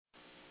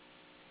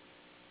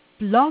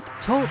Blog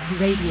Talk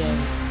Radio.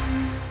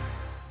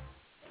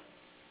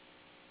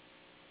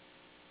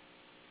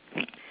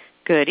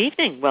 Good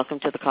evening.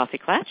 Welcome to the Coffee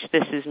Klatch.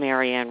 This is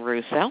Marianne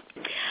Russo.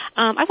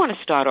 I want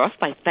to start off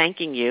by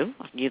thanking you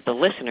the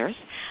listeners,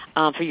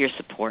 for your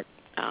support.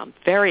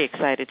 Very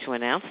excited to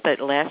announce that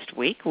last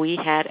week we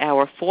had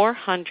our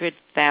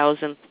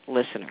 400,000th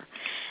listener,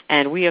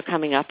 and we are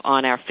coming up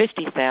on our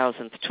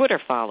 50,000th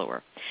Twitter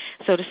follower.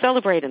 So to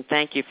celebrate and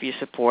thank you for your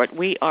support,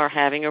 we are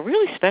having a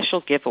really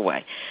special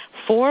giveaway.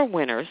 4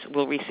 winners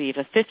will receive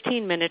a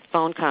 15-minute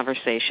phone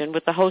conversation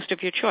with the host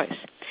of your choice.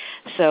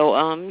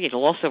 So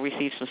you'll also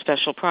receive some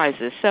special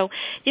prizes. So,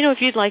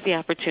 if you'd like the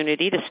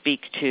opportunity to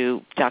speak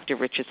to Dr.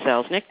 Richard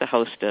Selznick, the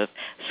host of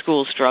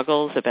School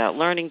Struggles about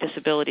Learning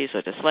Disabilities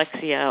or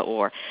Dyslexia,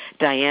 or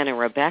Diane and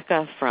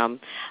Rebecca from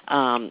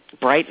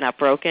Bright Not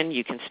Broken,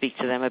 you can speak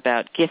to them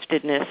about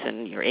giftedness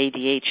and your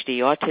ADHD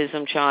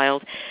autism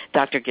child.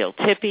 Dr. Gil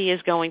Tippy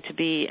is going to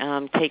be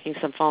taking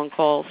some phone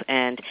calls,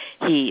 and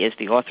he is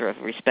the author of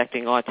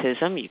Respecting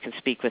Autism. You can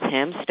speak with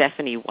him.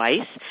 Stephanie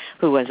Weiss,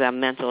 who is a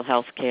mental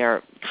health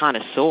care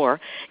connoisseur,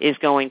 is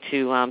going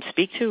to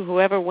speak to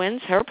whoever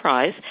wins her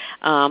prize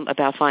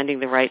about finding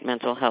the right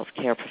mental health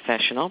care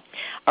professional.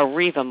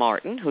 Areva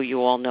Martin, who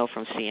you all know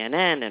from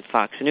CNN and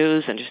Fox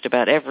News and just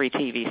about every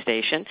TV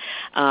station,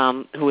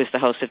 who is the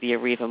host of the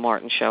Areva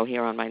Martin Show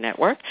here on my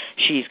network.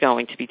 She's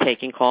going to be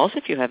taking calls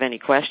if you have any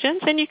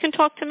questions, and you can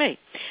talk to me.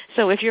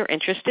 So if you're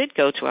interested,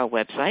 go to our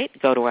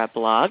website, go to our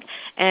blog,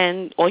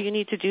 and all you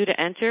need to do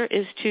to enter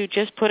is to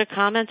just put a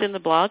comment in the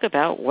blog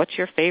about what's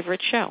your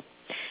favorite show.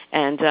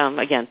 And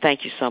again,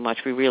 thank you so much.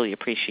 We really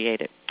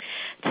appreciate it.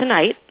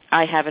 Tonight,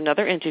 I have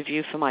another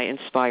interview for my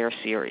Inspire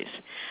series.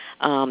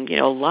 A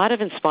lot of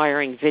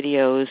inspiring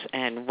videos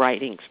and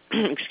writings,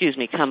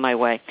 come my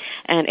way.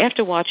 And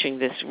after watching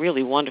this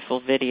really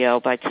wonderful video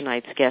by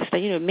tonight's guest,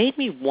 it made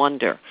me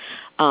wonder,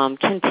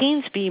 can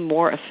teens be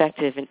more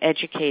effective in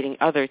educating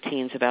other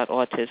teens about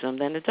autism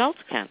than adults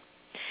can?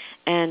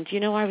 And,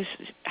 I was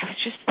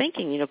just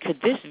thinking,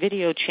 could this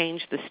video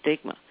change the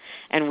stigma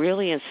and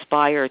really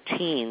inspire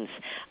teens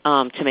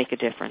to make a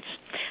difference?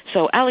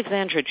 So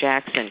Alexandra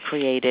Jackman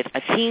created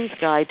A Teen's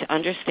Guide to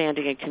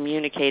Understanding and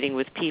Communicating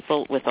with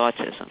People with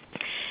Autism.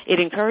 It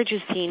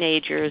encourages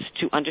teenagers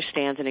to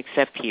understand and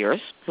accept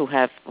peers who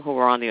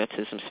are on the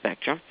autism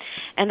spectrum.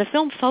 And the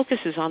film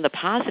focuses on the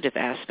positive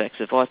aspects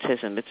of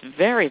autism. It's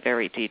very,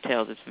 very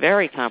detailed. It's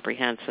very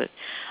comprehensive.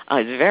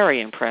 It's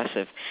very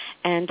impressive.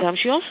 And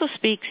she also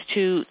speaks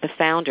to the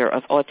founder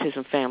of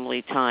Autism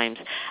Family Times,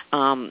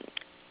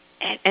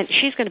 and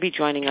she's going to be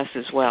joining us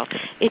as well.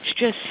 It's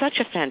just such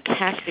a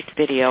fantastic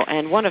video,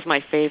 and one of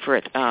my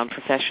favorite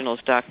professionals,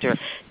 Dr.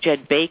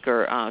 Jed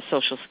Baker,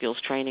 Social Skills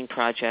Training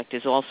Project,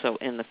 is also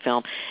in the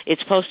film.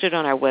 It's posted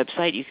on our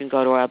website. You can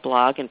go to our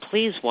blog, and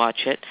please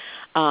watch it.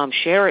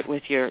 Share it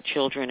with your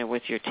children and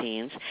with your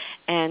teens.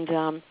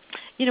 And,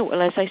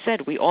 as I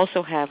said, we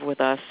also have with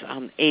us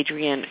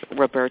Adrienne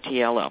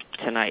Robertiello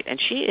tonight, and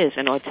she is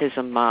an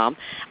autism mom,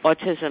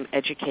 autism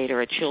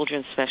educator at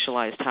Children's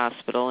Specialized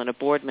Hospital, and a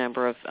board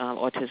member of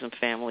Autism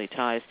Family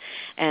Ties.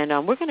 And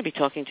we're going to be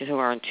talking to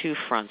her on 2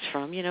 fronts,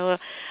 from, a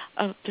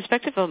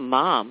perspective of a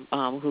mom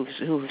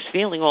who's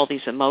feeling all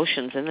these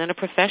emotions, and then a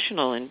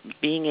professional in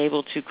being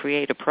able to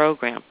create a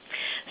program.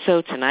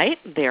 So tonight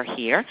they're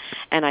here,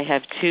 and I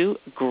have 2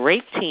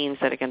 great teens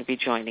that are going to be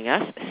joining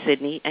us,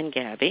 Sydney and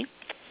Gabby.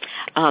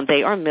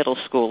 They are middle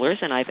schoolers,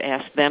 and I've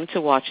asked them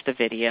to watch the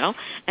video,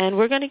 and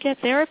we're going to get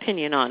their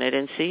opinion on it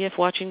and see if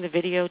watching the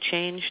video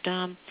changed,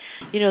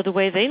 the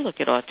way they look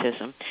at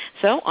autism.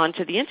 So on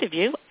to the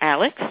interview.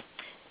 Alex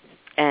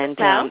and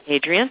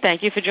Adrienne,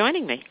 thank you for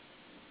joining me.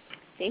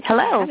 Thank you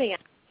for having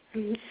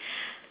us.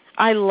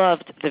 I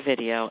loved the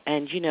video,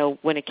 and,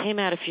 when it came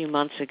out a few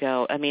months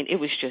ago, it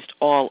was just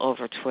all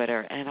over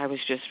Twitter, and I was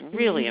just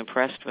really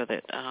impressed with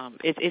it.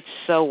 It's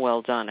so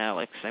well done,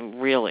 Alex. I'm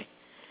really.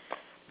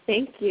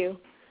 Thank you.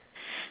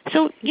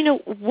 So,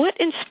 what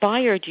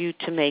inspired you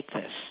to make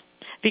this?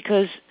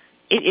 Because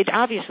it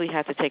obviously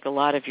had to take a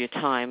lot of your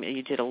time, and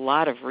you did a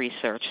lot of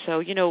research.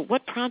 So,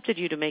 what prompted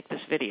you to make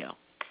this video?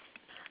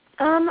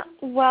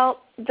 What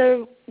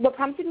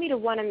prompted me to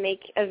want to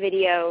make a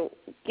video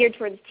geared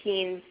towards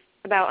teens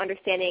about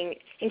understanding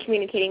and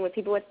communicating with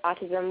people with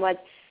autism was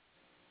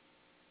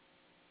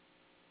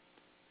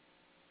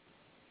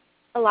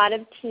a lot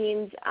of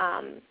teens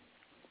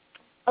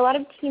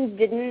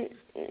didn't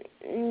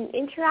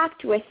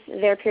interact with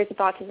their peers with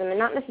autism, and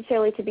not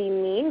necessarily to be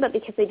mean, but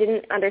because they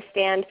didn't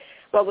understand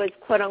what was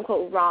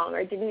quote-unquote wrong,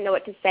 or didn't know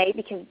what to say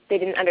because they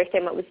didn't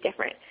understand what was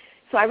different.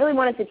 So I really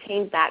wanted to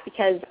change that,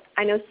 because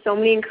I know so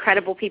many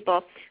incredible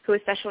people who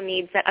have special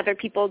needs that other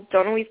people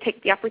don't always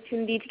take the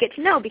opportunity to get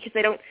to know because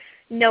they don't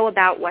know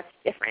about what's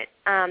different.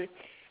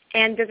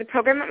 And there's a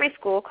program at my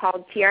school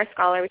called TR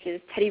Scholar, which is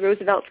Teddy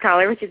Roosevelt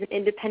Scholar, which is an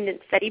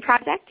independent study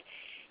project.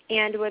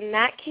 And when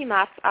that came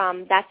up,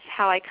 that's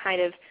how I kind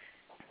of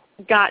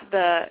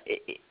that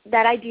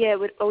idea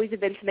would always have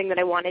been something that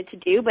I wanted to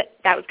do, but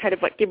that was kind of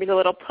what gave me the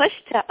little push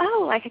to,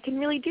 I can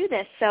really do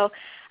this. So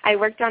I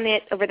worked on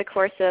it over the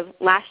course of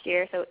last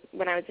year, so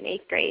when I was in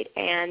 8th grade,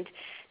 and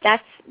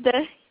that's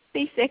the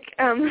basic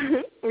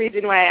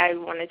reason why I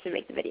wanted to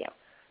make the video.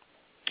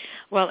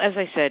 Well, as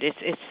I said,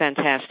 it's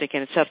fantastic,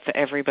 and it's up for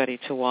everybody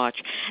to watch.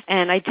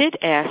 And I did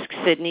ask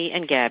Sydney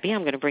and Gabby,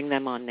 I'm going to bring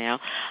them on now,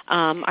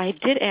 I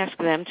did ask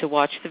them to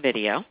watch the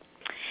video,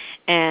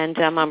 and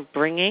I'm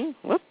bringing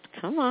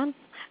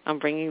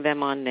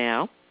them on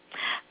now.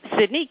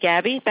 Sydney,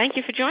 Gabby, thank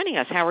you for joining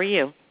us. How are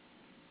you?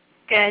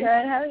 Good. Good.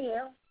 How are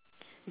you?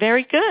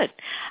 Very good.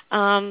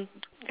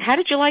 How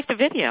did you like the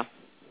video?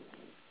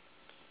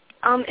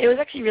 It was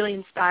actually really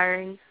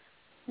inspiring.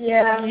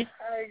 Yeah,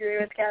 I agree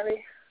with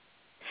Gabby.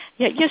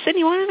 Yeah,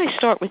 Sydney, why don't I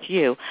start with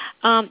you?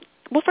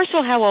 Well, first of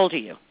all, how old are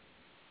you?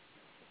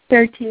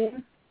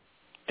 13.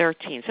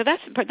 13. So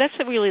that's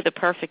really the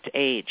perfect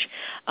age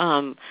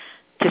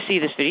to see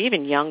this video,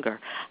 even younger.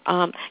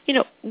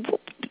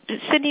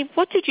 Sydney,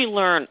 what did you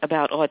learn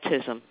about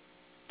autism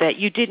that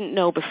you didn't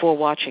know before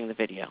watching the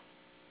video?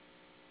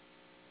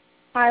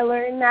 I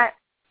learned that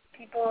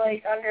people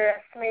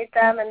underestimate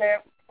them, and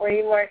they're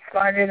way more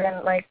smarter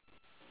than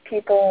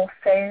people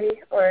say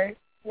or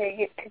make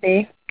it to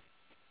be.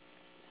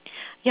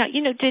 Yeah,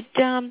 did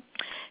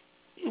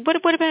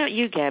what about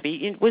you,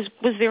 Gabby? Was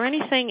there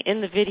anything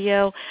in the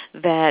video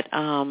that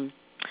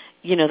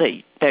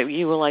that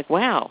you were like,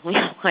 wow,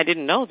 I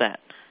didn't know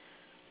that?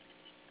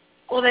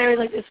 Well, there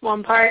was this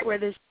one part where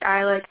this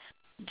guy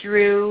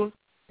drew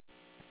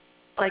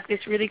this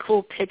really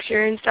cool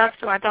picture and stuff.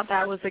 So I thought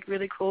that was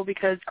really cool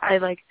because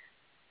I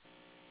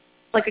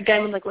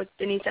again, what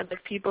Denise said,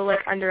 people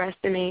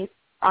underestimate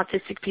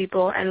autistic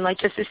people, and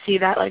just to see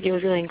that, it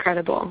was really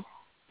incredible.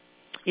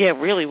 Yeah, it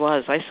really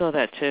was. I saw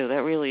that too.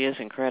 That really is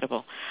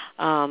incredible.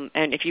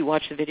 And if you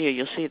watch the video,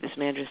 you'll see this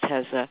man just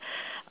has a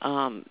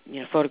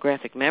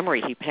photographic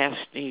memory.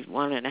 He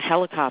went in a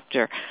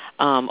helicopter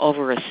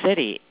over a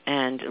city,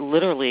 and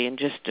literally in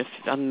just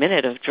a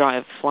minute of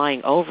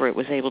flying over it,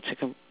 was able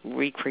to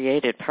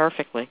recreate it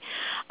perfectly.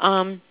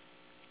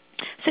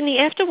 Sydney,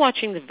 after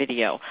watching the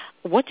video,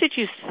 what do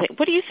you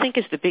think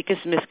is the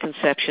biggest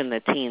misconception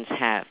that teens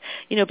have?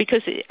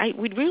 Because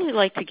we'd really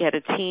like to get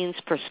a teen's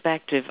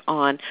perspective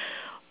on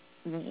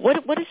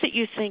what is it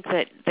you think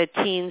that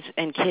teens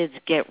and kids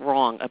get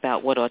wrong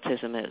about what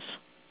autism is?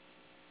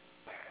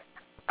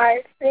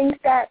 I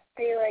think that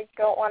they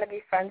don't want to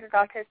be friends with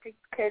autistic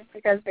kids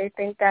because they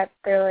think that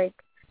they're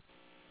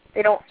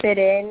they don't fit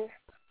in,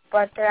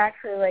 but they're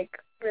actually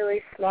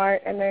really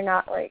smart and they're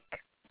not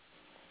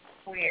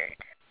weird.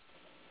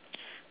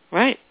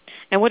 Right.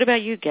 And what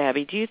about you,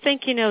 Gabby? Do you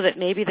think, that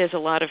maybe there's a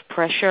lot of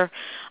pressure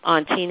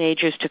on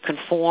teenagers to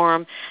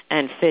conform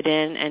and fit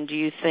in, and do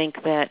you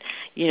think that,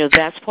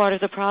 that's part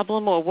of the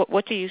problem, or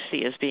what do you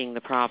see as being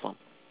the problem?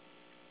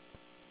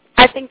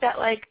 I think that,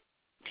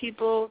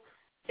 people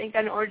think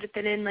that in order to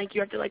fit in,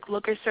 you have to,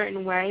 look a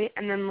certain way,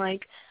 and then,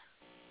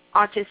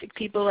 autistic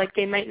people,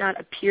 they might not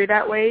appear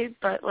that way,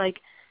 but,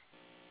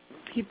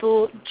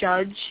 people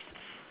judge,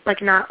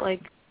 not,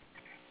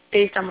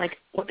 based on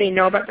what they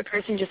know about the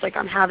person, just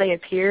on how they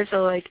appear.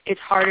 So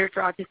it's harder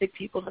for autistic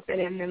people to fit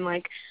in than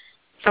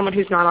someone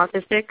who's not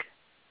autistic.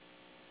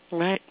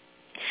 Right.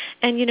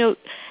 And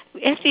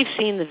after you've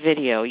seen the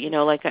video,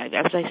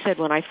 as I said,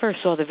 when I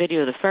first saw the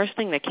video, the first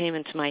thing that came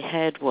into my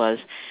head was,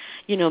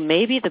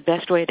 maybe the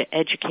best way to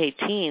educate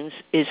teens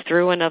is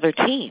through another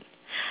teen.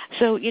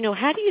 So,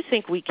 how do you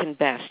think we can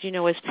best,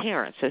 as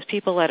parents, as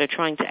people that are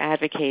trying to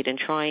advocate and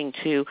trying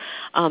to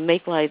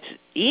make lives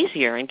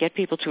easier and get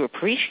people to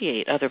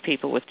appreciate other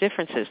people with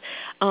differences,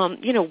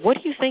 what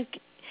do you think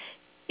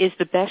is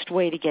the best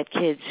way to get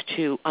kids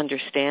to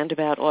understand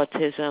about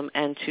autism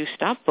and to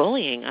stop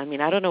bullying? I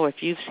mean, I don't know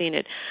if you've seen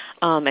it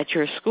at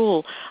your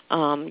school,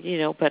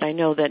 but I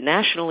know that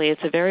nationally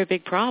it's a very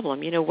big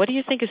problem. What do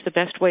you think is the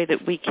best way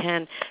that we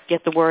can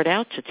get the word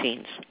out to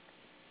teens?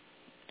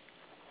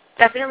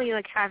 Definitely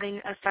having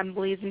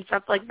assemblies and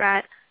stuff like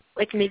that,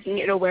 making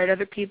it aware to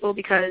other people,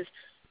 because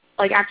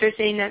after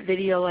seeing that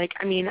video,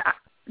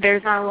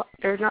 there's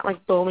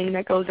not bullying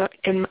that goes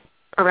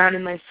around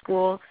in my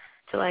school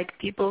to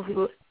people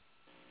who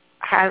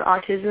have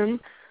autism.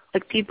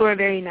 People are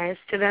very nice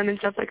to them and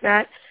stuff like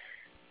that.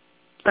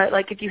 But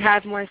if you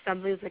have more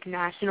assemblies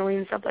nationally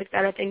and stuff like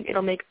that, I think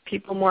it'll make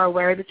people more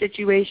aware of the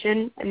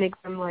situation and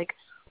make them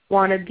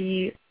want to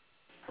be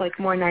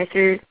more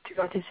nicer to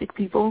autistic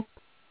people.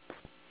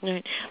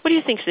 Right. What do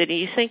you think,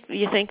 Sydney?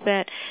 You think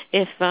that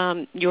if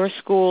your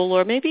school,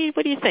 or maybe,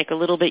 what do you think, a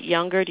little bit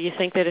younger, do you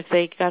think that if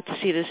they got to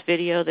see this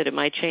video that it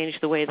might change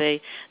the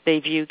way they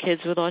view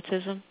kids with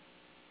autism?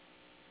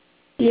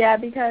 Yeah,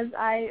 because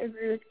I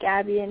agree with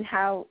Gabby in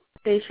how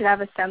they should have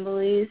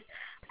assemblies,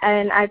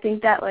 and I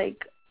think that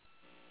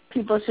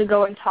people should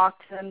go and talk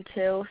to them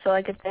too, so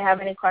if they have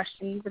any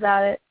questions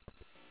about it.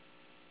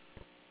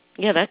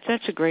 Yeah,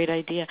 that's a great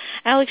idea.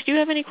 Alex, do you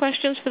have any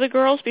questions for the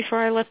girls before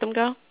I let them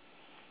go?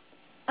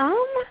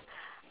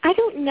 I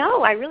don't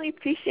know. I really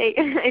appreciate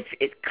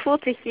it's cool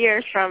to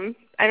hear from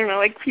I don't know,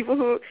 like people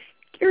who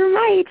are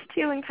my age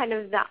too, and kind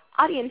of the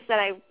audience that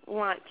I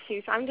want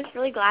to. So I'm just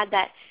really glad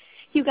that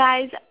you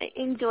guys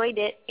enjoyed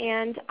it,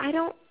 and I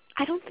don't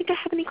think I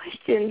have any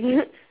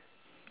questions.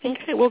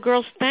 Okay. Well,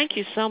 girls, thank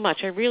you so much.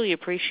 I really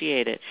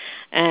appreciate it.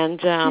 And,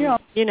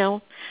 you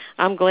know,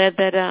 I'm glad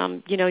that,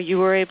 you know, you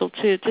were able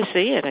to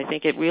see it. I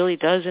think it really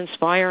does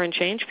inspire and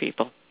change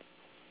people.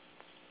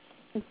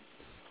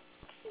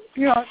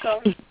 You're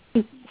welcome.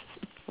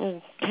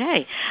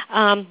 Okay. So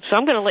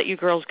I'm going to let you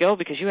girls go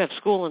because you have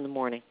school in the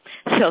morning.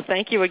 So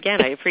thank you again.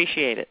 I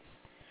appreciate it.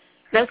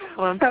 No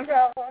problem. No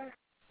problem.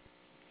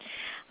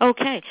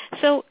 Okay.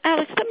 So,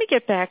 Alex, let me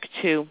get back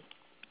to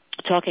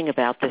talking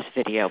about this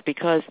video,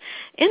 because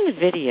in the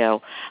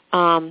video,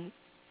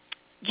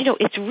 you know,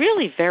 it's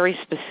really very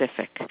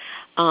specific.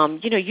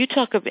 You know, you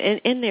talk about,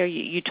 in there,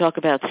 you talk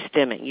about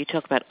stimming, you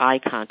talk about eye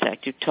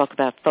contact, you talk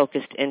about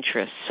focused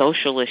interest,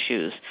 social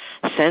issues,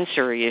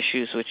 sensory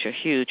issues, which are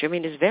huge. I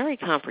mean, it's very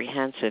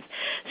comprehensive.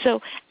 So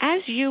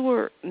as you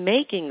were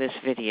making this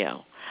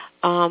video,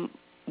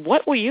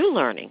 what were you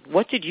learning?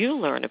 What did you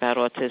learn about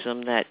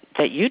autism that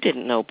you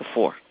didn't know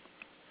before?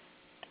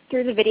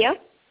 Through the video?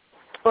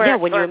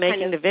 When you were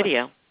making the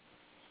video.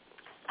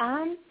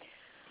 I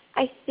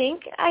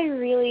think I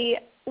really,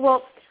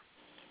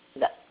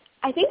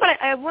 I think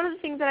one of the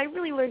things that I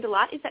really learned a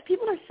lot is that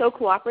people are so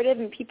cooperative,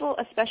 and people,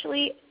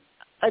 especially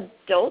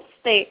adults,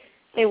 they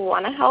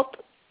want to help.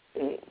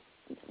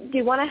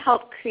 They want to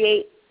help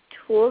create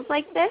tools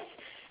like this,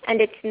 and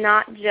it's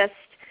not just.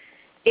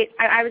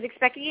 I was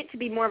expecting it to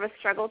be more of a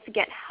struggle to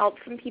get help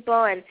from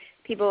people and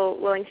people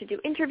willing to do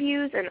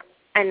interviews and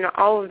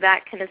all of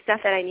that kind of stuff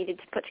that I needed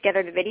to put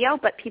together the video,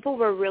 but people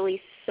were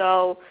really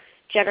so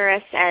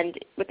generous and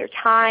with their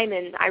time,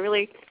 and I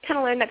really kind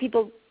of learned that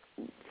people,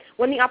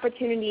 when the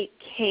opportunity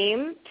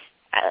came,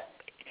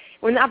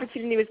 when the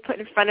opportunity was put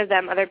in front of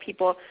them, other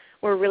people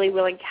were really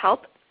willing to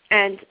help.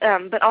 And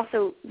but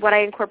also what I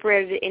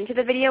incorporated into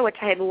the video, which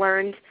I had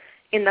learned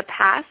in the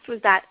past, was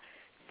that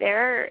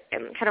there,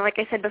 and kind of like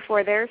I said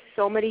before, there are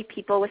so many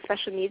people with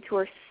special needs who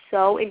are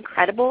so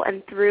incredible,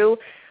 and through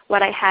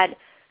what I had,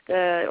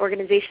 the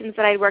organizations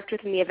that I worked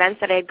with and the events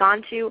that I had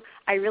gone to,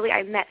 I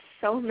met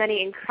so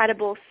many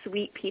incredible,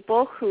 sweet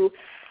people who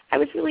I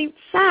was really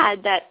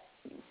sad that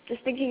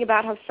just thinking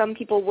about how some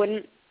people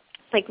would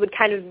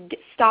kind of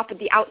stop at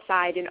the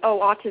outside and,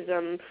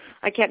 autism,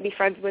 I can't be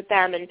friends with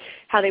them, and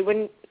how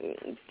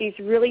these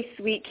really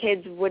sweet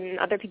kids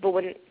other people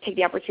wouldn't take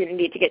the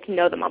opportunity to get to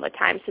know them all the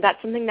time. So that's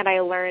something that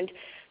I learned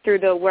through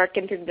the work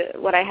and through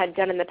what I had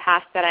done in the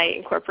past that I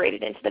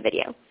incorporated into the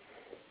video.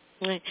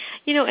 Right.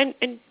 You know, and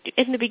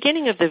in the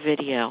beginning of the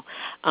video,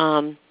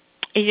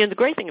 you know, the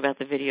great thing about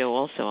the video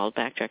also, I'll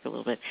backtrack a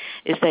little bit,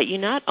 is that you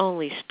not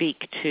only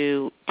speak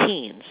to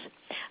teens,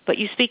 but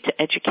you speak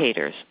to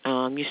educators.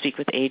 You speak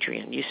with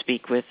Adrienne. You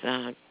speak with,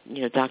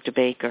 you know, Dr.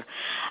 Baker.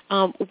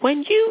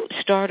 When you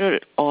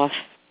started off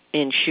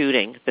in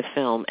shooting the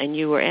film and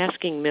you were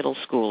asking middle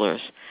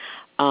schoolers,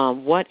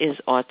 what is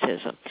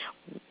autism,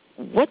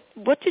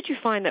 what did you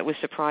find that was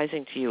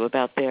surprising to you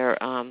about their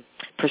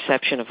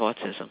perception of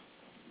autism?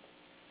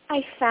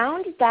 I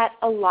found that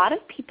a lot of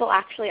people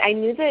actually, I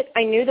knew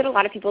that a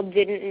lot of people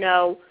didn't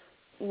know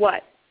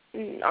what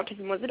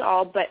autism was at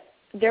all, but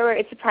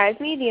it surprised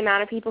me the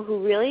amount of people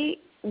who really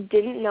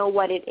didn't know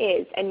what it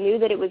is and knew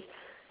that it was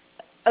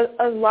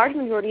a large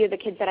majority of the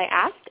kids that I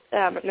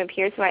asked, my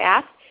peers who I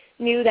asked,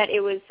 knew that it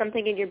was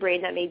something in your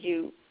brain that made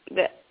you,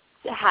 there's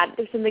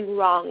something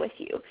wrong with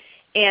you.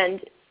 And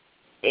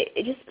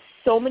it just,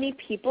 so many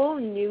people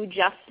knew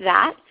just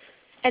that.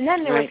 And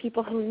then there were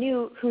people who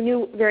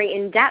knew very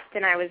in depth,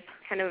 and I was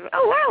kind of, I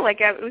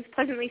was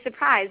pleasantly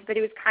surprised. But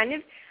it was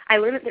I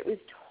learned that it was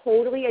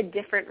totally a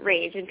different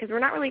range, and because we're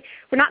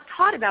not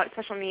taught about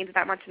special needs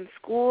that much in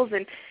schools,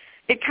 and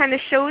it kind of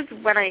shows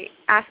when I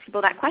ask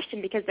people that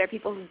question, because there are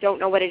people who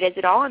don't know what it is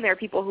at all, and there are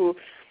people who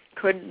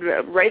could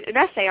write an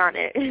essay on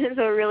it.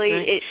 So really,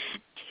 it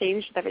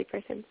changed with every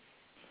person.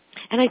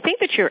 And I think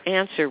that your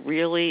answer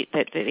really,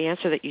 that the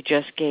answer that you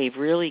just gave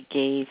really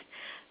gave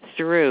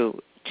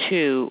through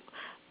to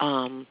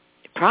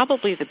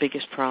probably the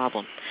biggest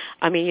problem.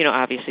 I mean, you know,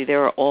 obviously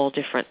there are all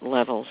different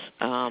levels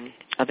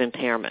of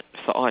impairment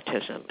for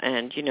autism.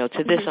 And, you know,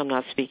 to this I'm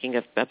not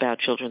speaking about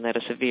children that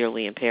are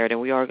severely impaired,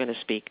 and we are going to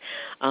speak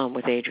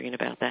with Adrienne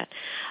about that.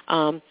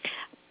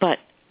 But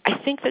I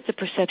think that the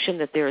perception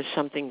that there is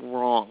something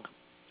wrong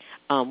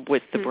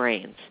with the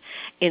brains,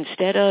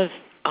 instead of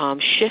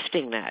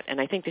shifting that,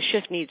 and I think the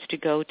shift needs to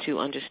go to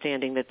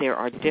understanding that there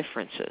are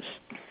differences.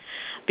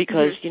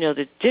 Because, you know,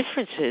 the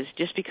differences,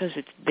 just because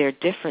they're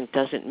different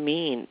doesn't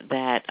mean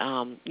that,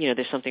 you know,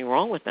 there's something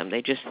wrong with them.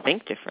 They just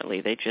think differently.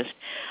 They just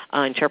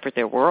interpret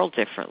their world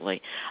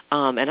differently.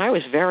 And I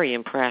was very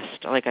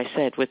impressed, like I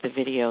said, with the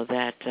video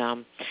that,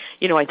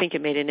 you know, I think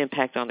it made an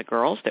impact on the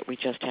girls that we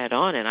just had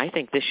on, and I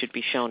think this should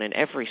be shown in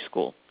every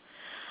school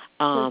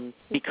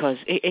because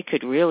it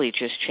could really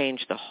just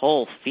change the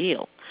whole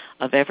feel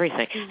of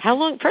everything.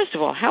 First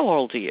of all, how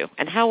old are you?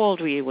 And how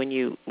old were you when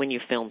you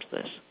filmed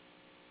this?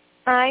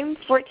 I'm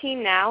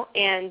 14 now,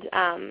 and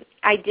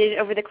I did it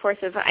over the course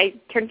of, I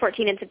turned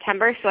 14 in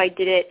September, so I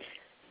did it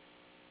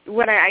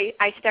when I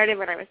started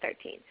when I was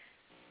 13.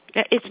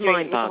 It's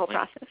mind-boggling. The whole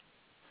process.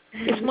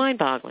 It's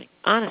mind-boggling,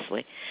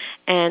 honestly.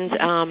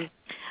 And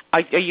are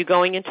you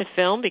going into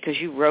film because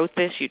you wrote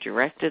this, you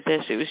directed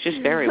this? It was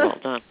just very well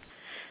done.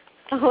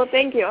 Oh,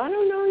 thank you. I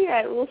don't know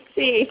yet. We'll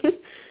see.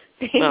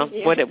 Well,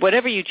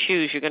 whatever you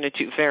choose, you're going to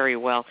do very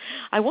well.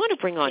 I want to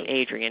bring on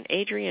Adrienne.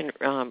 Adrienne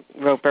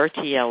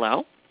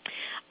Robertiello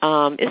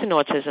is an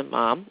autism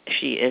mom.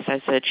 She is,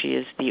 I said, she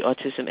is the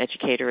Autism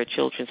Educator at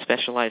Children's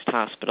Specialized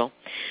Hospital.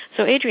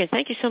 So, Adrienne,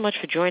 thank you so much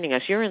for joining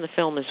us. You're in the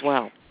film as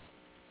well.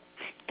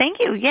 Thank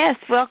you. Yes,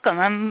 welcome.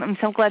 I'm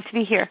so glad to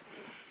be here.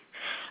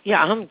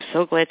 Yeah, I'm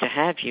so glad to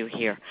have you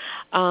here.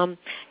 I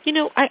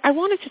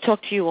wanted to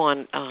talk to you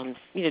on,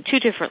 two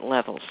different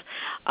levels.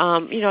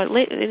 In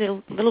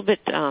a little bit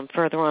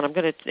further on, I'm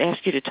going to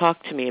ask you to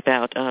talk to me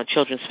about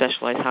Children's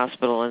Specialized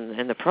Hospital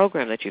and the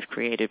program that you've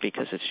created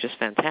because it's just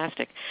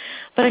fantastic.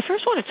 But I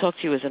first want to talk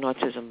to you as an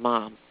autism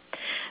mom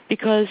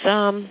because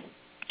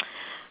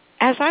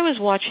as I was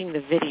watching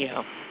the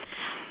video,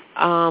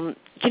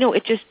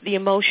 the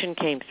emotion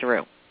came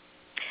through.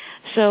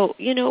 So,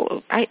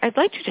 I'd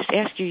like to just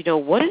ask you,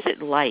 what is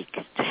it like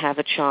to have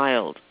a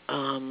child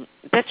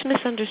that's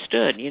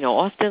misunderstood,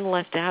 often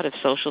left out of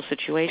social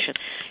situation?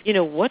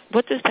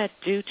 What does that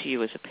do to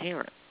you as a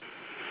parent?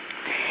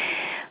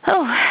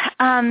 Well,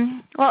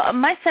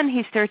 my son,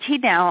 he's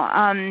 13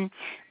 now.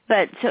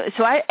 But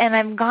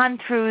I've gone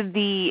through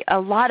a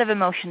lot of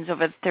emotions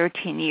over the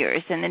 13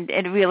 years, and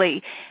it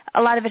really,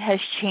 a lot of it has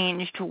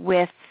changed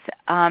with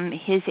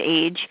his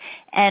age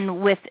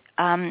and with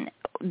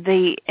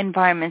the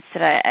environments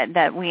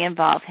that we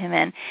involve him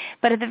in.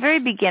 But at the very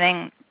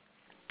beginning,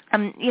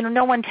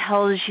 no one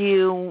tells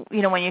you,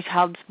 when your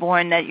child's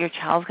born that your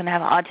child's going to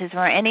have autism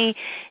or any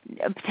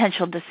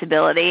potential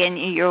disability, and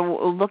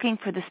you're looking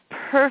for this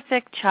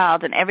perfect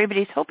child, and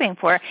everybody's hoping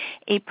for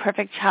a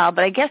perfect child.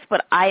 But I guess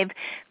what I've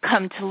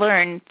come to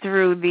learn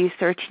through these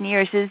 13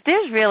 years is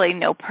there's really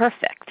no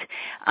perfect.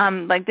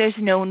 There's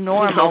no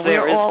normal. No,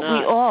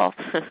 we all,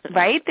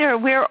 right?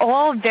 We're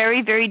all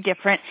very, very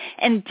different,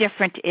 and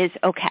different is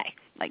okay.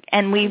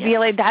 And we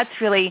really, that's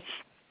really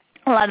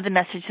a lot of the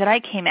message that I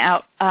came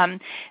out,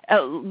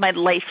 my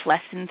life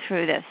lesson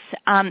through this.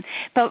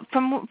 But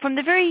from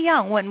the very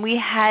young, when we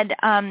had,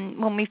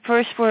 when we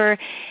first were,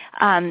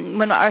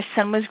 when our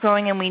son was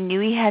growing and we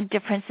knew he had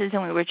differences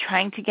and we were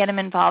trying to get him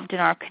involved in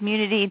our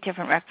community,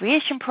 different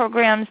recreation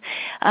programs,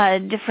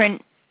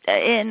 different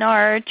in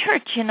our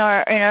church, in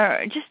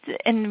our just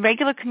in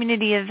regular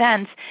community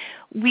events,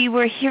 we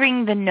were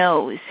hearing the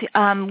no's.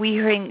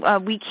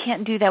 We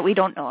can't do that. We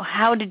don't know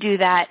how to do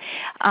that.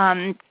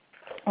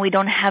 We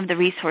don't have the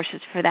resources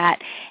for that.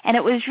 And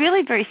it was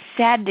really very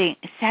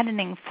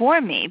saddening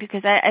for me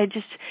because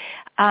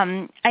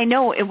I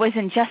know it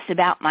wasn't just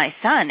about my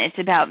son. It's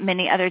about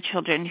many other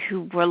children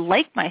who were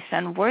like my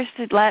son, worse,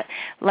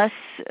 less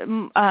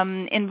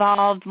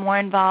involved, more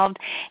involved.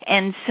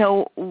 And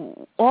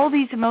so all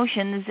these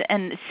emotions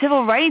and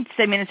civil rights,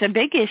 it's a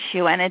big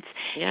issue, and it's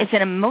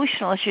an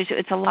emotional issue. So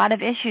it's a lot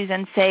of issues,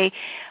 and say,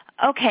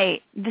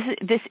 okay,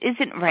 this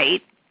isn't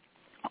right.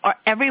 Or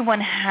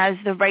everyone has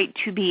the right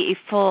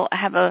to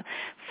have a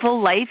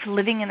full life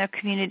living in their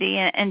community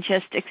and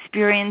just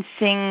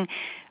experiencing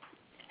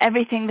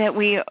everything that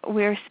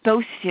we're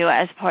supposed to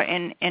as part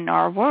in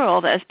our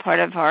world, as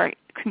part of our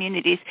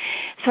communities.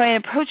 So I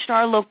approached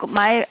my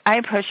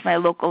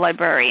local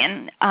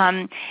librarian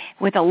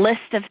with a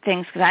list of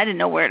things because I didn't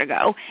know where to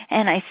go,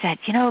 and I said,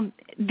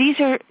 these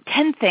are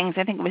 10 things.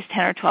 I think it was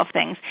 10 or 12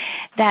 things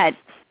that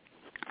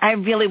I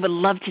really would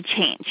love to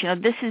change.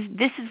 This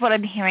is what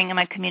I'm hearing in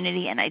my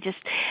community, and I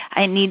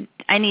need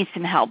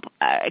some help.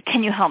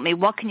 Can you help me?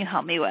 What can you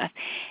help me with?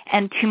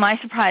 And to my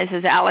surprise,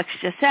 as Alex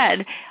just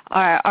said,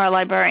 our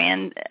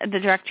librarian,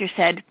 the director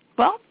said,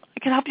 well, I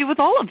can help you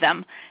with all of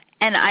them.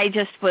 And I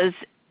just was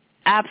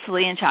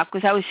absolutely in shock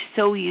because I was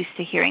so used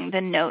to hearing the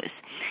no's.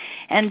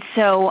 And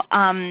so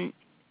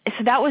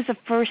that was the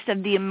first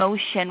of the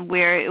emotion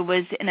where it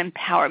was an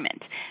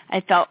empowerment.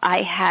 I felt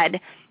I had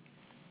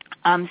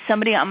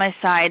somebody on my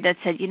side that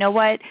said, you know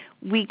what,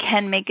 we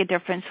can make a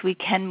difference, we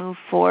can move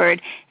forward,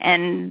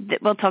 and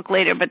we'll talk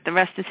later, but the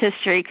rest is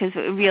history because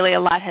really a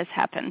lot has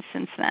happened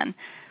since then.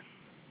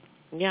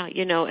 Yeah,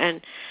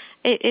 and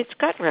it's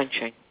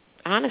gut-wrenching,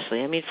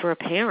 honestly. For a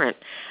parent,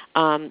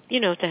 to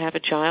have a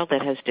child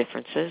that has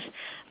differences,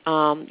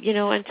 and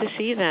to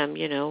see them,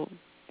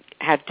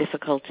 have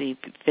difficulty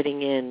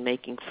fitting in,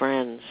 making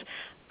friends,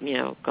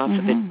 God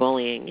forbid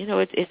bullying,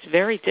 it's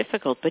very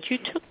difficult, but you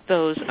took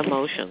those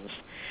emotions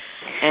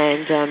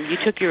and you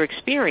took your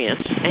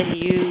experience and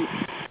you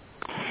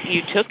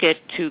took it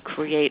to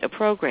create a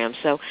program.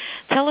 So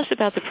tell us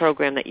about the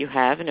program that you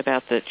have and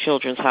about the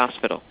Children's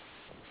Hospital.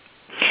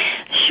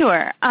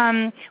 Sure.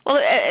 Well,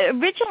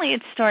 originally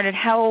it started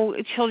how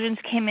Children's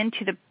came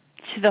into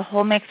the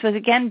whole mix was,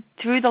 again,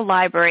 through the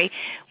library.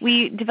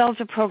 We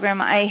developed a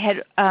program. I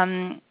had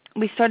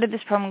we started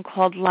this program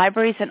called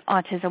Libraries and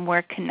Autism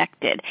We're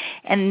Connected,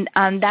 and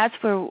that's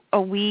where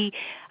we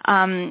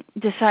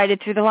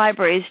decided through the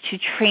libraries to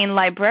train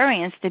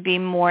librarians to be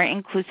more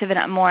inclusive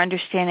and more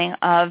understanding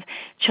of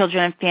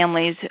children and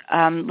families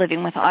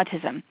living with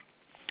autism.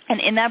 And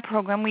in that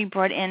program, we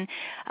brought in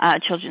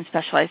Children's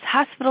Specialized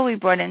Hospital. We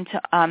brought into,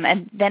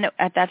 and then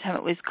at that time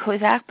it was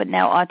COSAC, but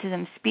now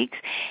Autism Speaks.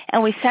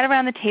 And we sat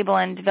around the table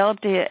and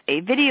developed a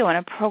video and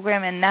a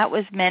program, and that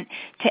was meant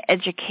to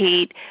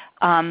educate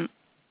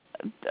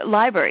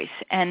libraries.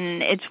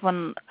 And it's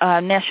won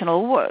national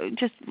award,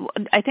 just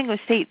I think it was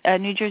state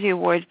New Jersey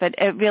awards, but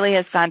it really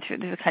has gone through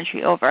the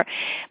country over.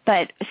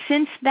 But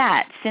since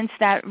that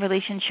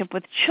relationship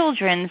with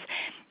Children's,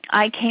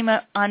 I came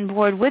on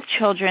board with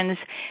Children's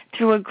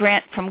through a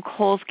grant from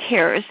Kohl's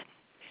Cares,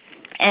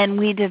 and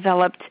we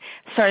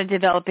started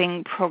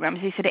developing programs.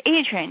 He said,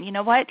 Adrienne, you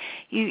know what?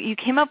 You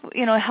came up,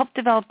 helped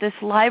develop this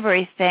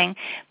library thing,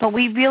 but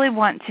we really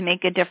want to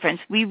make a difference.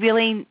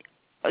 Autism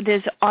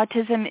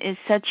is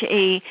such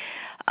a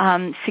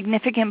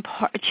significant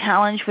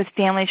challenge with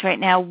families right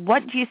now.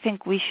 What do you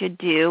think we should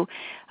do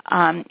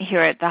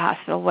here at the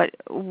hospital?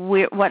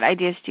 What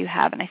ideas do you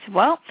have? And I said,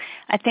 well,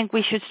 I think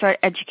we should start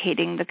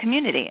educating the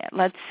community.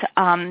 Let's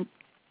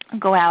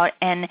go out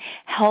and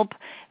help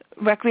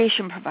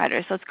recreation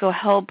providers. Let's go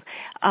help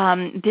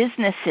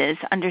businesses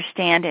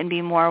understand and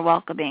be more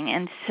welcoming.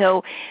 And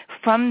so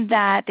from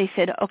that, they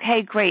said,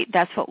 okay, great,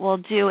 that's what we'll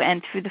do.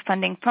 And through the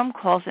funding from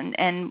Kohl's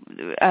and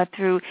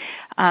through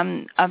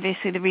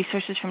obviously the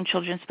resources from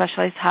Children's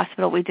Specialized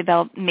Hospital, we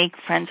developed Make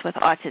Friends with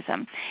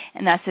Autism.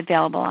 And that's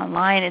available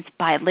online. It's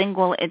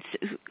bilingual. It's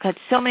got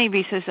so many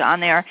resources on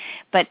there,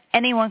 but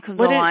anyone could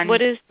go on.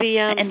 What is the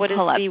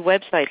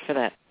website for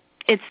that?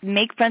 It's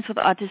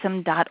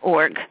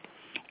makefriendswithautism.org.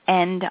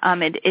 And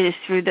it is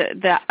through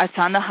it's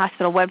on the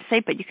hospital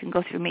website, but you can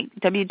go through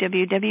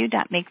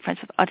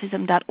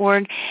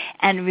www.makefriendswithautism.org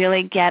and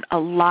really get a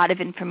lot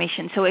of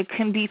information. So it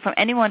can be from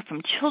anyone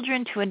from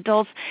children to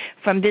adults,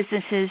 from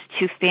businesses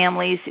to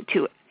families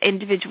to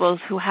individuals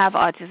who have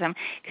autism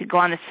could go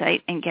on the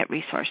site and get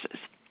resources.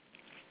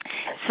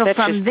 So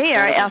from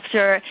there,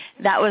 after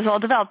that was all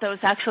developed, that was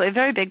actually a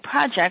very big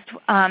project.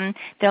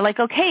 They're like,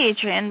 okay,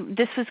 Adrienne,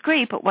 this was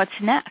great, but what's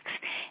next?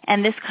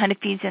 And this kind of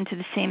feeds into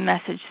the same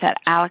message that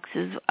Alex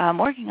is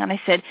working on. I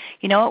said,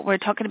 you know what, we're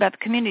talking about the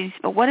communities,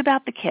 but what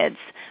about the kids?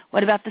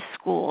 What about the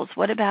schools?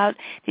 What about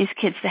these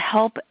kids to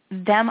help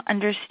them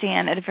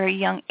understand at a very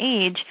young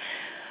age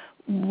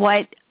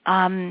what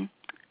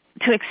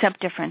to accept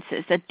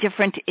differences, that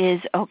different is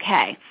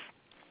okay?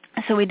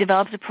 So we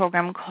developed a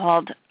program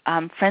called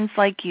Friends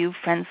Like You,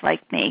 Friends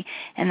Like Me,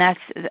 and that's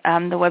the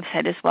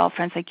website as well,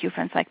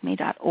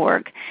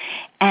 friendslikeyoufriendslikeme.org.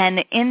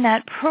 And in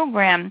that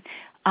program,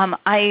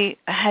 I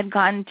had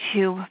gone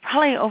to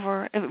probably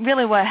over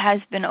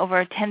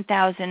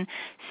 10,000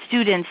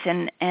 students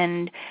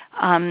and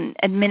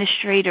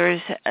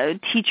administrators,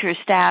 teachers,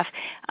 staff,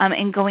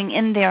 and going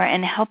in there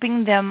and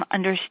helping them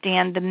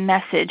understand the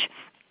message.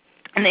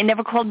 And they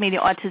never called me the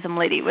autism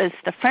lady. It was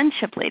the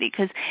friendship lady,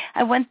 because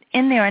I went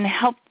in there and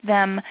helped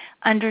them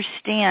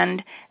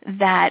understand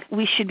that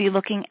we should be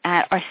looking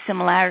at our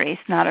similarities,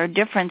 not our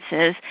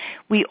differences.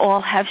 We all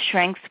have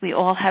strengths. We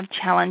all have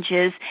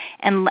challenges.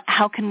 And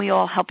how can we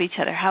all help each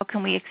other? How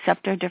can we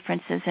accept our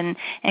differences and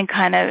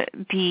kind of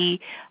be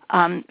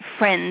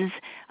friends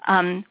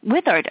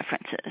with our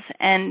differences?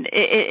 And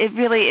it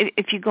really,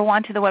 if you go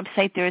onto the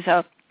website, there's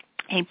a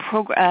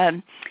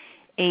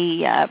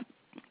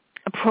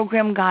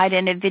program guide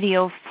and a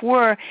video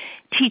for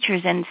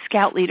teachers and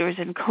scout leaders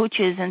and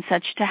coaches and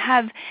such to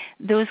have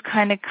those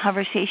kind of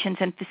conversations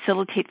and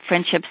facilitate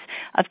friendships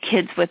of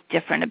kids with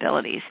different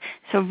abilities.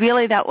 So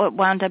really that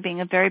wound up being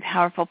a very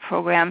powerful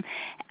program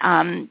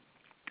and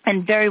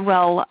very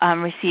well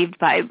received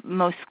by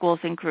most schools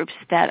and groups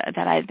that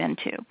I've been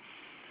to.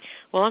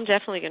 Well, I'm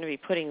definitely going to be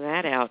putting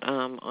that out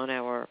on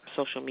our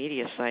social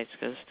media sites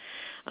because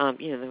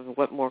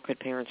what more could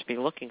parents be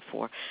looking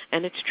for?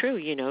 And it's true,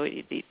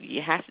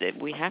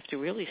 we have to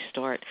really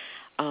start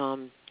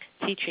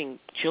teaching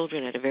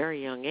children at a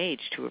very young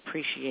age to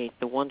appreciate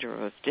the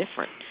wonder of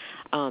different.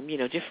 I'm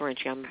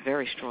a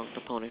very strong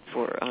proponent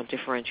for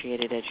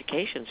differentiated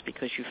educations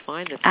because you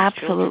find that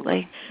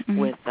absolutely children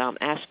with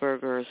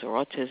Asperger's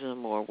or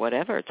autism or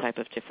whatever type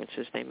of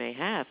differences they may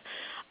have,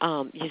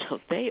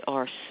 they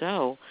are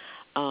so,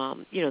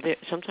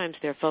 sometimes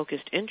their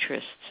focused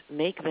interests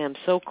make them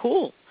so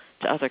cool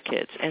to other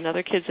kids, and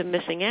other kids are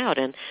missing out.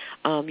 And,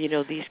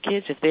 these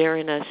kids, if they're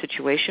in a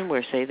situation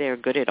where, say, they're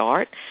good at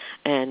art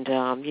and,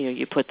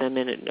 you put them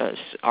in an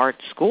art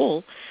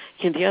school,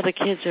 the other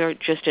kids are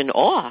just in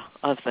awe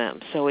of them.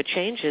 So it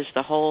changes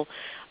the whole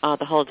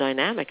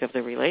dynamic of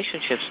the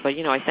relationships. But,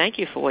 I thank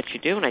you for what you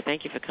do, and I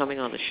thank you for coming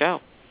on the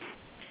show.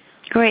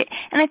 Great.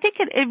 And I think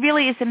it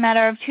really is a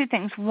matter of two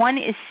things. One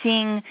is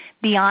seeing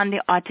beyond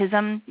the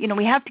autism.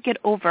 We have to get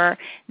over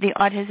the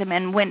autism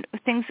and when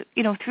things,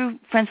 through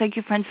Friends Like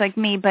You, Friends Like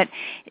Me. But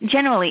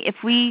generally, if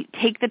we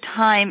take the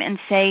time and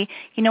say,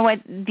 you know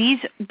what, these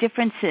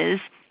differences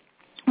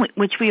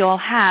which we all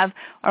have,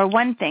 are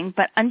one thing,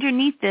 but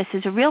underneath this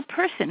is a real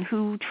person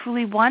who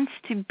truly wants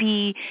to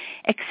be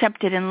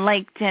accepted and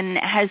liked and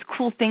has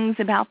cool things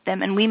about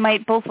them. And we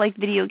might both like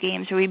video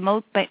games, or we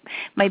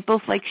might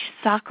both like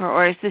soccer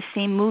or the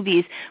same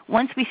movies.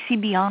 Once we see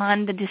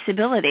beyond the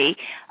disability,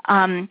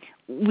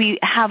 we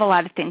have a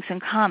lot of things in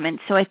common.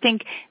 So I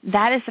think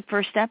that is the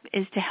first step,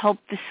 is to help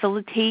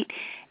facilitate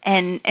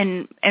and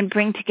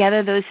bring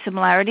together those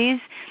similarities.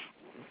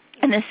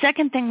 And the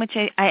second thing, which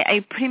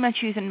I pretty much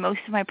use in most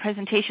of my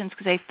presentations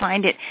because I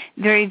find it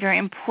very, very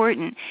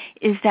important,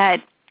 is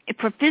that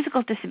for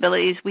physical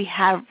disabilities, we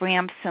have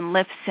ramps and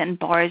lifts and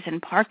bars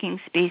and parking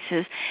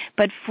spaces.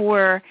 But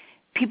for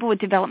people with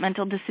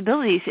developmental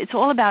disabilities, it's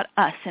all about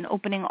us and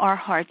opening our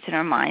hearts and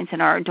our minds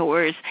and our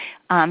doors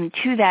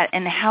to that.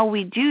 And how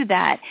we do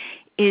that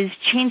is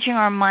changing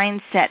our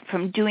mindset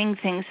from doing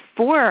things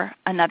for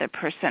another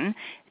person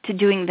to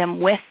doing them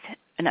with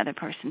another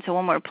person. So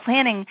when we're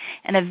planning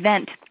an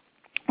event,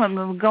 when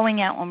we're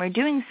going out, when we're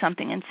doing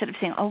something, instead of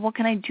saying, oh, what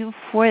can I do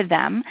for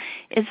them,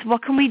 is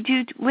what can we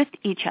do with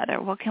each other?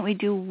 What can we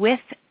do with,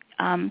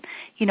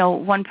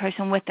 one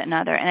person with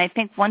another? And I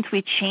think once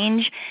we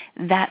change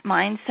that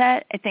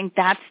mindset, I think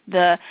that's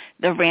the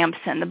ramps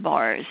and the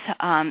bars.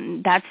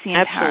 That's the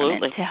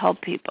empowerment to help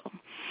people.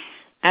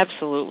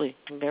 Absolutely.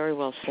 Very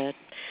well said.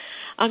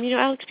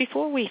 Alex,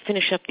 before we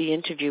finish up the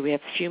interview, we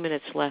have a few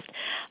minutes left.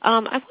 I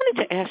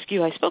wanted to ask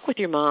you, I spoke with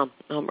your mom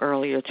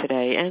earlier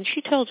today, and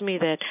she told me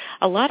that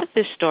a lot of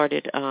this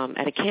started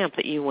at a camp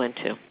that you went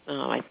to.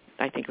 I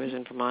think it was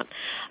in Vermont,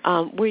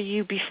 where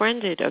you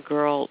befriended a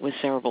girl with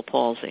cerebral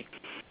palsy.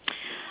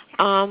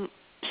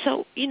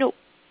 So,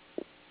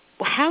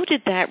 how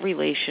did that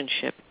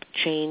relationship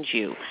change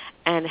you?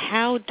 And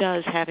how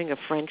does having a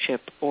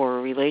friendship or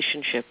a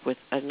relationship with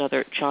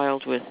another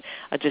child with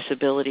a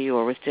disability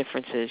or with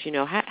differences,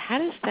 how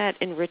does that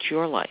enrich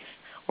your life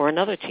or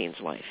another teen's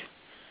life?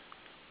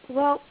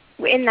 Well,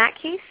 in that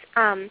case,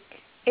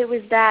 it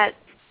was that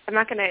I'm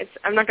not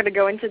gonna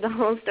go into the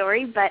whole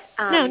story, but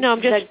I'm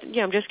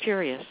just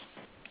curious.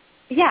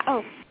 In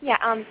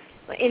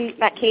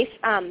that case,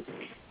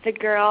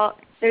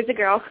 there's a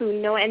girl who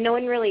no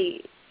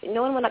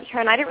one went up to her,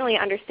 and I didn't really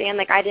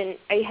understand. I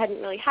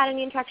hadn't really had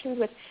any interactions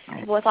with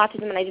people with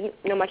autism, and I didn't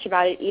know much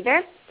about it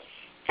either.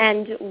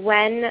 And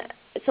one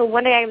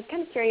day I was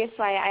kind of curious,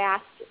 so I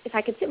asked if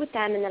I could sit with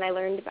them, and then I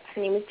learned about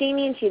her name was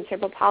Jamie, and she had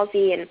cerebral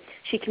palsy, and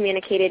she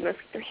communicated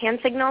mostly through hand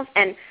signals.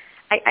 And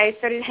I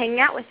started hanging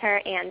out with her,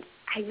 and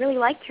I really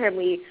liked her. And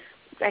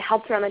I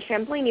helped her on the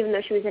trampoline, even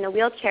though she was in a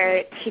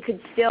wheelchair.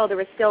 There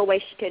was still a way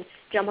she could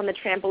jump on the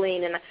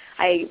trampoline, and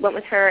I went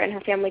with her and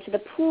her family to the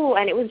pool,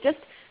 and it was just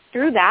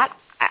through that.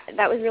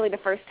 That was really the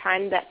first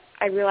time that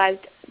I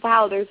realized,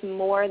 wow, there's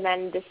more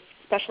than this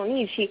special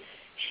needs. She's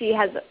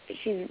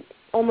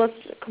almost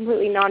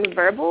completely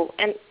nonverbal,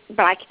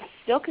 but I can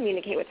still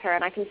communicate with her,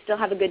 and I can still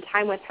have a good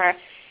time with her.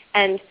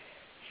 And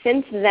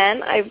since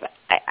then, I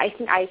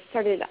think I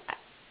started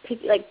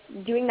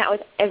doing that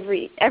with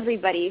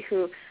everybody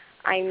who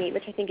I meet,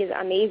 which I think is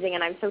amazing,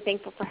 and I'm so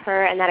thankful for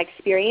her and that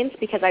experience,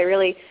 because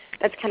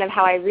that's kind of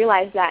how I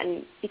realized that.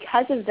 And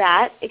because of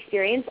that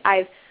experience,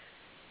 I've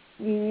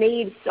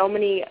made so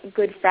many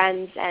good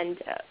friends and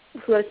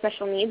who have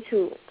special needs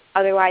who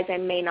otherwise I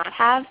may not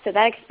have. So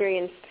that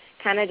experience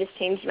kind of just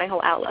changed my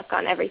whole outlook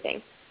on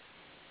everything.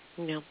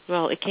 Yeah,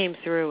 well, it came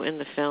through in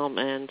the film,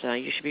 and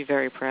you should be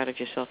very proud of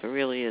yourself. It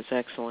really is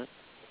excellent.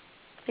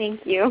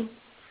 Thank you.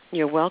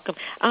 You're welcome.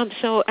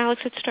 So,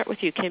 Alex, let's start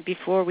with you.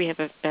 Before we have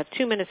about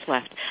 2 minutes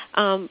left,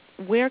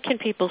 where can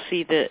people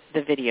see the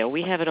video?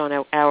 We have it on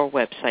our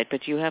website,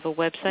 but do you have a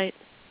website?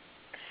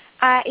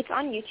 It's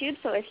on YouTube,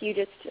 so if you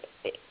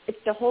it's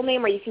the whole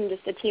name, or you can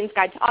just A Teen's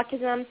Guide to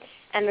Autism,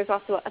 and there's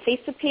also a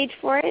Facebook page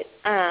for it.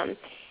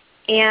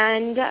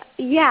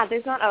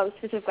 There's not a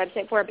specific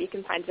website for it, but you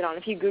can find it on.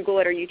 If you Google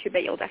it or YouTube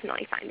it, you'll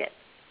definitely find it.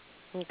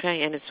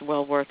 Okay, and it's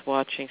well worth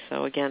watching.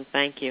 So again,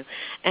 thank you.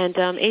 And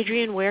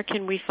Adrienne, where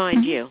can we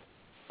find you?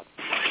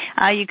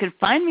 You can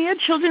find me at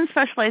Children's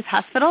Specialized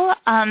Hospital.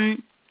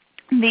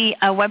 The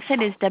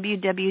website is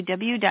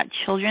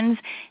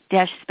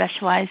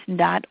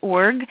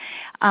www.childrens-specialized.org,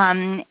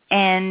 and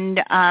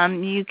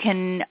you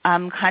can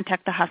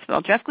contact the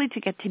hospital directly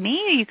to get to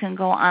me, or you can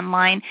go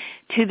online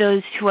to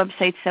those two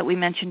websites that we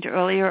mentioned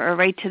earlier, or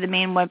right to the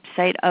main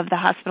website of the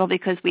hospital,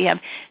 because we have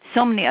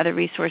so many other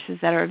resources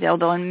that are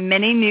available and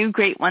many new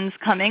great ones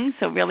coming,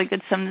 so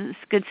some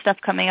good stuff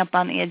coming up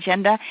on the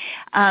agenda.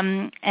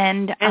 And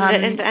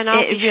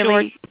I'll be really,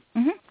 sure.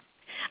 Mm-hmm.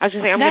 I was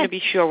going to say, I'm going to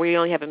be sure, we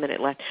only have a minute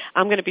left,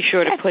 I'm going to be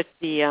sure to put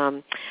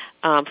the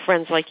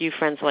Friends Like You,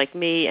 Friends Like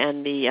Me,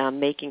 and the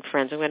Making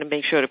Friends, I'm going to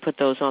make sure to put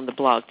those on the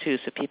blog, too,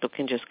 so people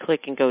can just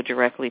click and go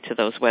directly to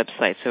those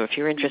websites. So if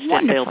you're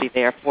interested, they'll be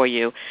there for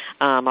you.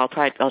 I'll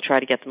try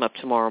to get them up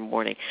tomorrow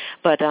morning.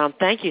 But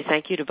thank you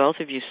to both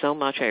of you so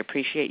much. I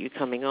appreciate you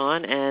coming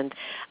on, and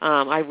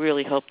I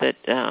really hope that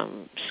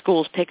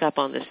schools pick up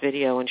on this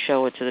video and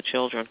show it to the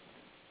children.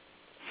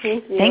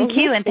 Thank you. Thank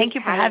you, and thank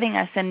you for having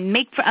us. And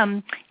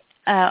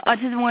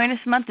Autism Awareness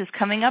Month is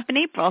coming up in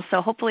April,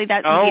 so hopefully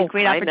that will be a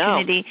great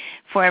opportunity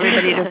for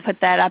everybody to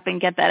put that up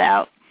and get that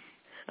out.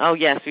 Oh,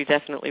 yes, we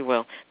definitely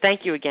will.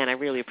 Thank you again. I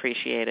really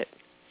appreciate it.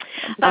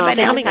 Bye-bye.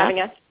 Thanks for having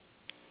us.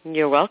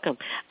 You're welcome.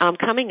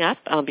 Coming up,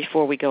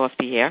 before we go off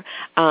the air,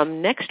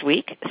 next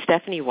week,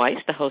 Stephanie Weiss,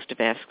 the host of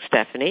Ask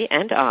Stephanie,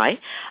 and I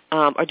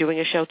are doing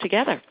a show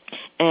together.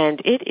 And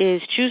it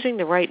is choosing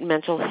the right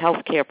mental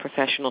health care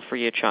professional for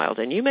your child.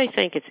 And you may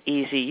think it's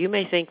easy. You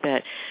may think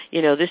that,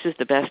 this is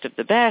the best of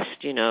the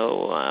best.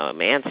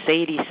 Aunt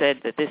Sadie said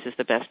that this is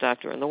the best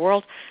doctor in the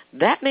world.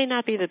 That may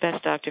not be the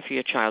best doctor for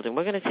your child. And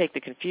we're going to take the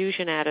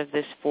confusion out of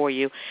this for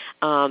you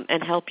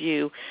and help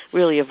you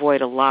really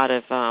avoid a lot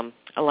of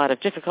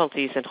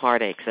difficulties and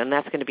heartaches, and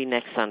that's going to be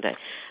next Sunday.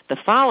 The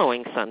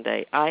following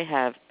Sunday, I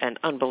have an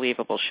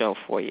unbelievable show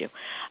for you.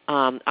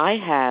 I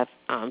have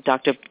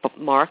Dr.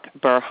 Mark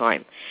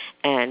Burheim,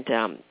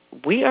 and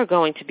we are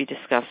going to be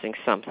discussing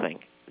something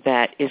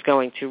that is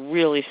going to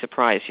really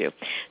surprise you.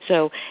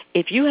 So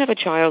if you have a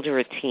child or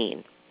a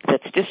teen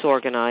that's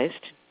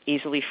disorganized,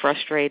 easily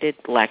frustrated,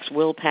 lacks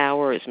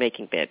willpower, is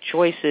making bad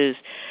choices,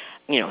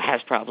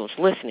 has problems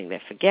listening,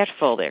 they're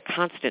forgetful, they're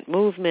constant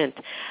movement,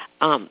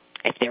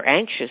 if they're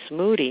anxious,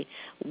 moody,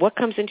 what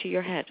comes into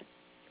your head?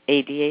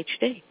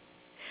 ADHD.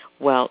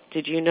 Well,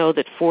 did you know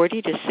that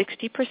 40 to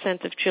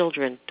 60% of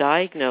children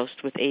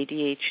diagnosed with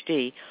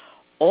ADHD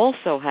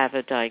also have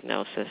a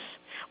diagnosis,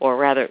 or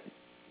rather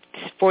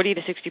 40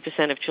 to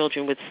 60% of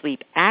children with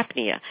sleep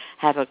apnea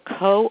have a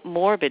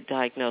comorbid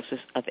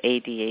diagnosis of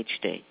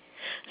ADHD.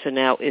 So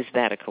now, is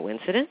that a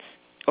coincidence?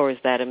 Or is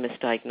that a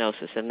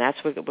misdiagnosis? And that's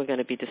what we're going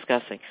to be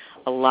discussing.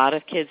 A lot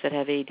of kids that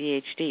have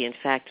ADHD, in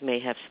fact, may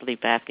have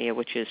sleep apnea,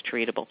 which is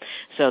treatable.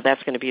 So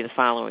that's going to be the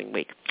following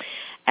week.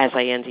 As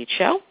I end each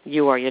show,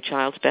 you are your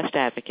child's best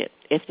advocate.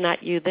 If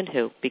not you, then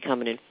who?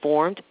 Become an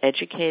informed,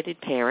 educated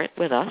parent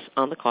with us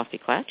on The Coffee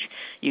Klatch.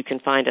 You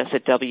can find us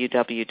at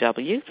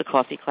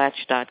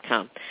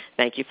www.thecoffeeklatch.com.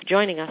 Thank you for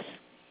joining us.